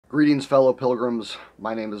Greetings, fellow pilgrims.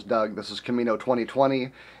 My name is Doug. This is Camino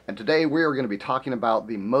 2020, and today we are going to be talking about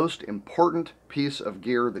the most important piece of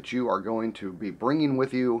gear that you are going to be bringing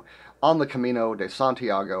with you on the Camino de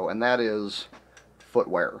Santiago, and that is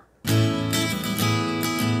footwear.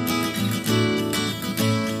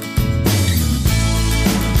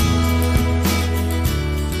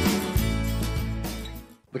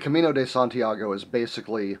 The Camino de Santiago is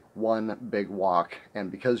basically one big walk, and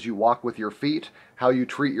because you walk with your feet, how you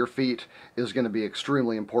treat your feet is going to be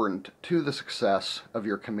extremely important to the success of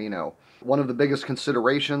your Camino. One of the biggest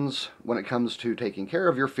considerations when it comes to taking care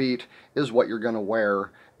of your feet is what you're going to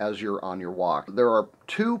wear as you're on your walk. There are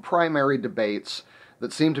two primary debates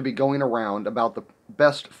that seem to be going around about the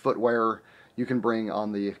best footwear you can bring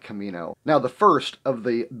on the Camino. Now, the first of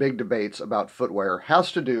the big debates about footwear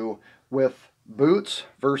has to do with boots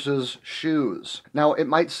versus shoes. Now, it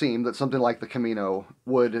might seem that something like the Camino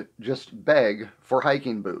would just beg for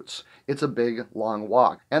hiking boots. It's a big, long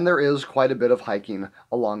walk, and there is quite a bit of hiking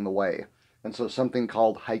along the way. And so something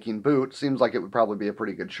called hiking boot seems like it would probably be a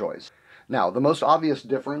pretty good choice. Now, the most obvious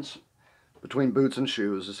difference between boots and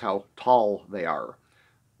shoes is how tall they are.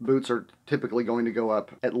 Boots are typically going to go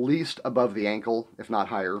up at least above the ankle, if not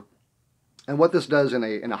higher. And what this does in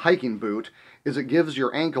a hiking boot is it gives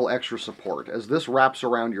your ankle extra support. As this wraps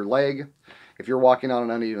around your leg, if you're walking on an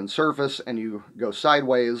uneven surface and you go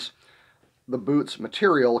sideways, the boot's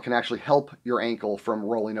material can actually help your ankle from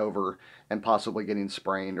rolling over and possibly getting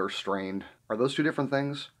sprained or strained. Are those two different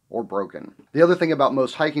things? Or broken? The other thing about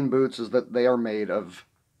most hiking boots is that they are made of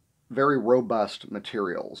very robust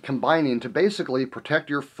materials, combining to basically protect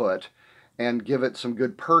your foot and give it some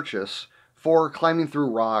good purchase for climbing through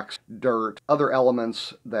rocks, dirt, other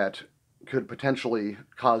elements that could potentially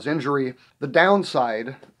cause injury. The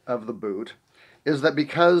downside of the boot is that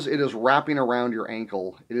because it is wrapping around your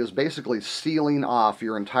ankle, it is basically sealing off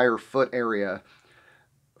your entire foot area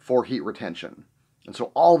for heat retention. And so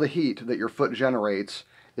all the heat that your foot generates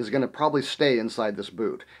is going to probably stay inside this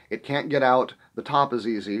boot. It can't get out the top as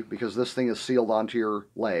easy because this thing is sealed onto your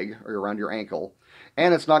leg or around your ankle,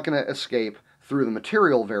 and it's not going to escape through the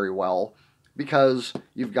material very well because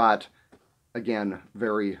you've got, again,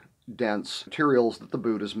 very dense materials that the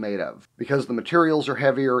boot is made of. Because the materials are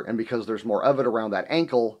heavier and because there's more of it around that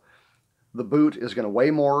ankle, the boot is going to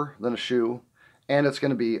weigh more than a shoe, and it's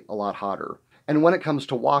going to be a lot hotter. And when it comes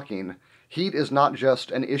to walking, heat is not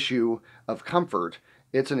just an issue of comfort,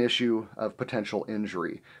 it's an issue of potential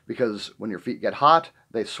injury, because when your feet get hot,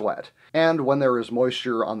 they sweat. And when there is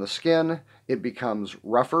moisture on the skin, it becomes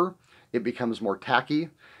rougher, it becomes more tacky,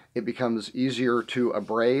 it becomes easier to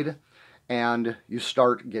abrade, and you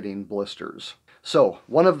start getting blisters. So,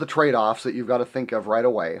 one of the trade-offs that you've got to think of right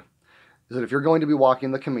away is that if you're going to be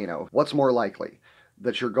walking the Camino, what's more likely?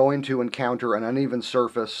 That you're going to encounter an uneven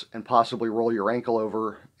surface and possibly roll your ankle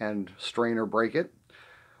over and strain or break it,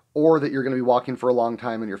 or that you're going to be walking for a long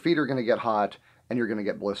time and your feet are going to get hot and you're going to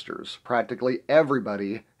get blisters. Practically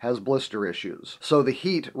everybody has blister issues. So the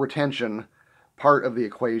heat retention part of the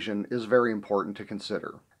equation is very important to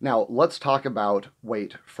consider. Now, let's talk about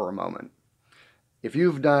weight for a moment. If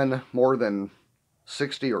you've done more than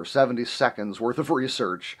 60 or 70 seconds worth of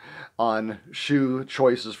research on shoe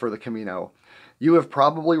choices for the Camino, you have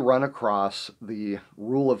probably run across the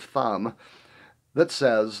rule of thumb that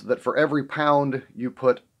says that for every pound you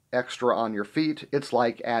put extra on your feet, it's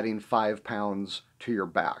like adding 5 pounds to your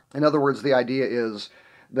back. In other words, the idea is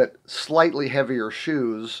that slightly heavier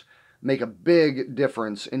shoes make a big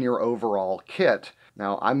difference in your overall kit.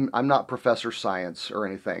 Now, I'm not Professor Science or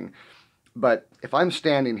anything, but if I'm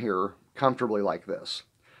standing here comfortably like this,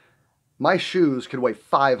 my shoes could weigh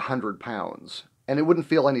 500 pounds, and it wouldn't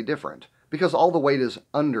feel any different, because all the weight is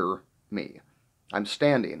under me. I'm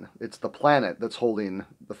standing. It's the planet that's holding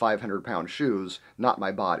the 500-pound shoes, not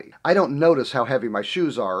my body. I don't notice how heavy my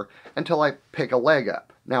shoes are until I pick a leg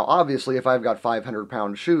up. Now, obviously, if I've got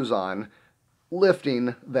 500-pound shoes on,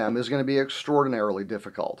 lifting them is going to be extraordinarily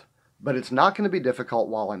difficult. But it's not going to be difficult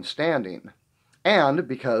while I'm standing. And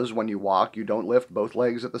because when you walk, you don't lift both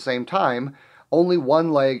legs at the same time, only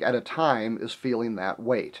one leg at a time is feeling that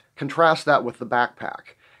weight. Contrast that with the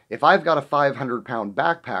backpack. If I've got a 500-pound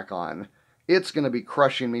backpack on, it's going to be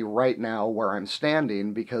crushing me right now where I'm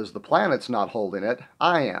standing because the planet's not holding it,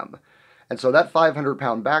 I am. And so that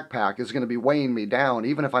 500-pound backpack is going to be weighing me down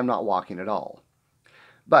even if I'm not walking at all.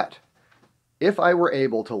 But if I were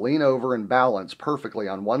able to lean over and balance perfectly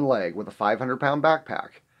on one leg with a 500-pound backpack,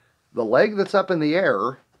 the leg that's up in the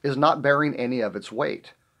air is not bearing any of its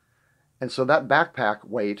weight. And so that backpack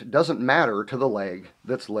weight doesn't matter to the leg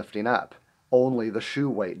that's lifting up. Only the shoe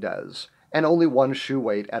weight does. and only one shoe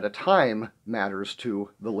weight at a time matters to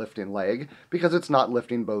the lifting leg because it's not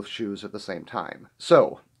lifting both shoes at the same time.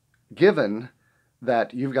 So, given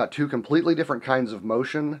that you've got two completely different kinds of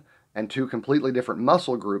motion and two completely different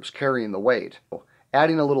muscle groups carrying the weight,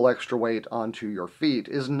 adding a little extra weight onto your feet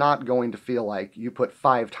is not going to feel like you put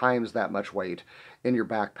 5 times that much weight in your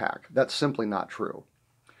backpack. That's simply not true.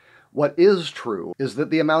 What is true is that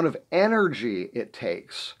the amount of energy it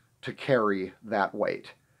takes to carry that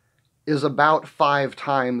weight is about 5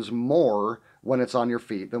 times more when it's on your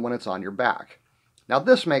feet than when it's on your back. Now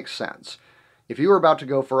this makes sense. If you were about to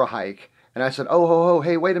go for a hike and I said, oh, ho, ho,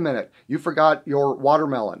 hey, wait a minute, you forgot your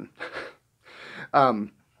watermelon.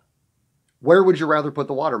 Where would you rather put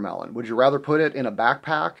the watermelon? Would you rather put it in a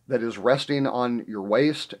backpack that is resting on your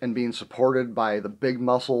waist and being supported by the big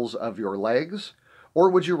muscles of your legs? Or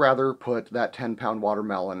would you rather put that 10-pound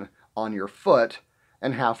watermelon on your foot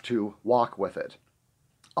and have to walk with it?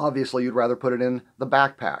 Obviously, you'd rather put it in the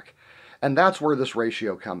backpack. And that's where this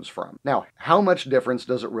ratio comes from. Now, how much difference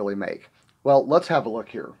does it really make? Well, let's have a look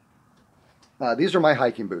here. These are my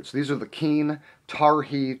hiking boots. These are the Keen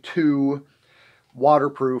Tarhi 2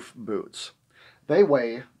 waterproof boots. They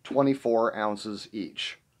weigh 24 ounces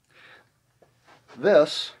each.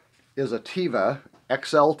 This is a Teva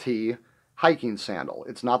XLT hiking sandal.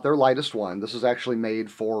 It's not their lightest one. This is actually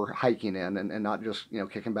made for hiking in and not just,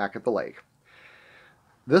 kicking back at the lake.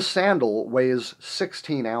 This sandal weighs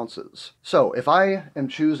 16 ounces. So if I am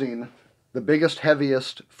choosing the biggest,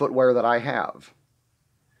 heaviest footwear that I have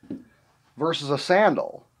versus a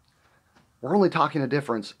sandal, we're only talking a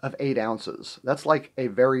difference of 8 ounces. That's like a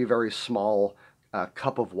very, very small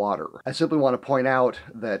cup of water. I simply want to point out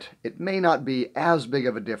that it may not be as big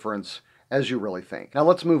of a difference as you really think. Now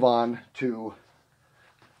let's move on to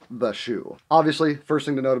the shoe. Obviously, first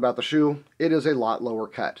thing to note about the shoe, it is a lot lower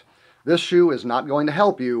cut. This shoe is not going to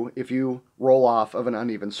help you if you roll off of an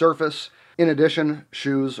uneven surface. In addition,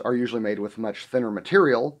 shoes are usually made with much thinner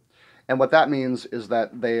material, and what that means is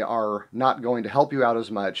that they are not going to help you out as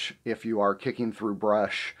much if you are kicking through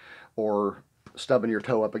brush or stubbing your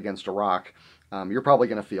toe up against a rock. You're probably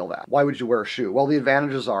going to feel that. Why would you wear a shoe? Well, the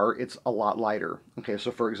advantages are it's a lot lighter. Okay, so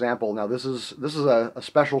for example, now this is a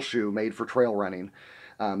special shoe made for trail running.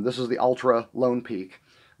 This is the Ultra Lone Peak,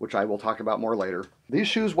 which I will talk about more later. These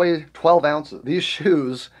shoes weigh 12 ounces. These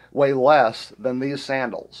shoes weigh less than these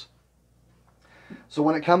sandals. So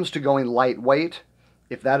when it comes to going lightweight,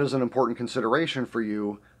 if that is an important consideration for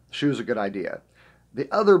you, shoes are a good idea. The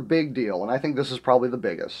other big deal, and I think this is probably the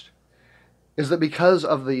biggest, is that because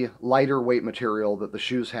of the lighter weight material that the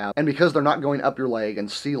shoes have, and because they're not going up your leg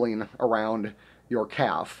and sealing around your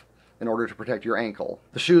calf in order to protect your ankle,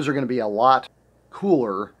 the shoes are going to be a lot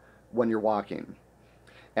cooler when you're walking.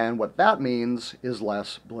 And what that means is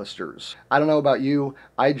less blisters. I don't know about you,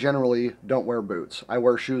 I generally don't wear boots. I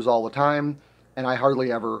wear shoes all the time, and I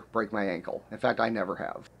hardly ever break my ankle. In fact, I never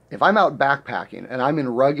have. If I'm out backpacking and I'm in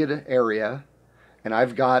a rugged area and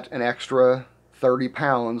I've got an extra 30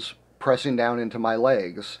 pounds pressing down into my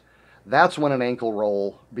legs, that's when an ankle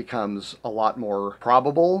roll becomes a lot more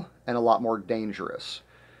probable and a lot more dangerous.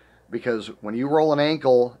 Because when you roll an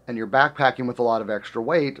ankle and you're backpacking with a lot of extra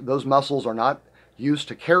weight, those muscles are not used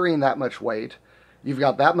to carrying that much weight. You've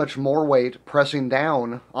got that much more weight pressing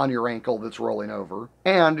down on your ankle that's rolling over,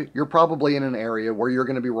 and you're probably in an area where you're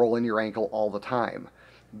going to be rolling your ankle all the time.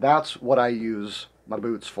 That's what I use my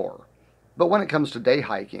boots for. But when it comes to day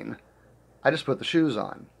hiking, I just put the shoes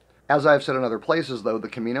on. As I've said in other places though, the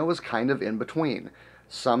Camino is kind of in between.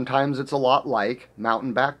 Sometimes it's a lot like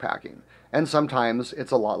mountain backpacking, and sometimes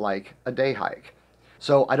it's a lot like a day hike.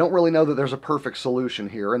 So I don't really know that there's a perfect solution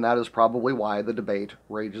here, and that is probably why the debate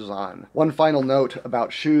rages on. One final note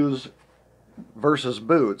about shoes versus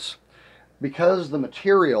boots. Because the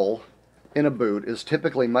material in a boot is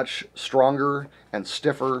typically much stronger and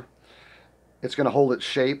stiffer, it's going to hold its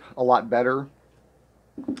shape a lot better.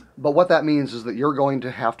 But what that means is that you're going to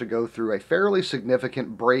have to go through a fairly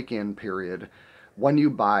significant break-in period when you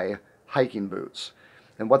buy hiking boots.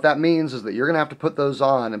 And what that means is that you're going to have to put those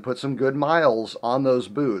on and put some good miles on those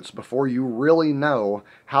boots before you really know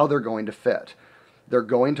how they're going to fit. They're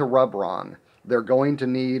going to rub wrong. They're going to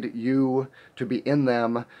need you to be in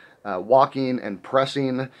them, walking and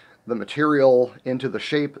pressing the material into the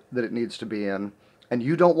shape that it needs to be in. And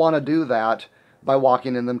you don't want to do that by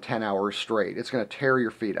walking in them 10 hours straight. It's going to tear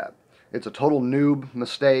your feet up. It's a total noob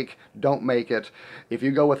mistake. Don't make it. If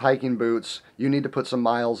you go with hiking boots, you need to put some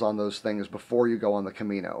miles on those things before you go on the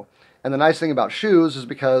Camino. And the nice thing about shoes is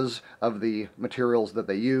because of the materials that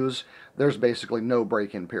they use, there's basically no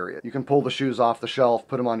break-in period. You can pull the shoes off the shelf,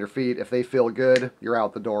 put them on your feet. If they feel good, you're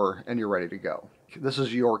out the door and you're ready to go. This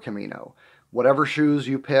is your Camino. Whatever shoes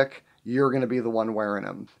you pick, you're going to be the one wearing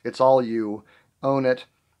them. It's all you. Own it.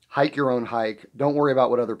 Hike your own hike. Don't worry about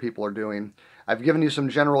what other people are doing. I've given you some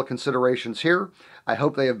general considerations here. I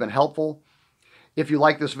hope they have been helpful. If you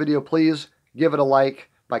like this video, please give it a like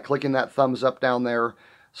by clicking that thumbs up down there.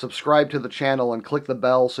 Subscribe to the channel and click the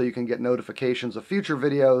bell so you can get notifications of future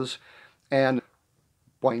videos. And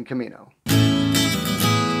buen Camino.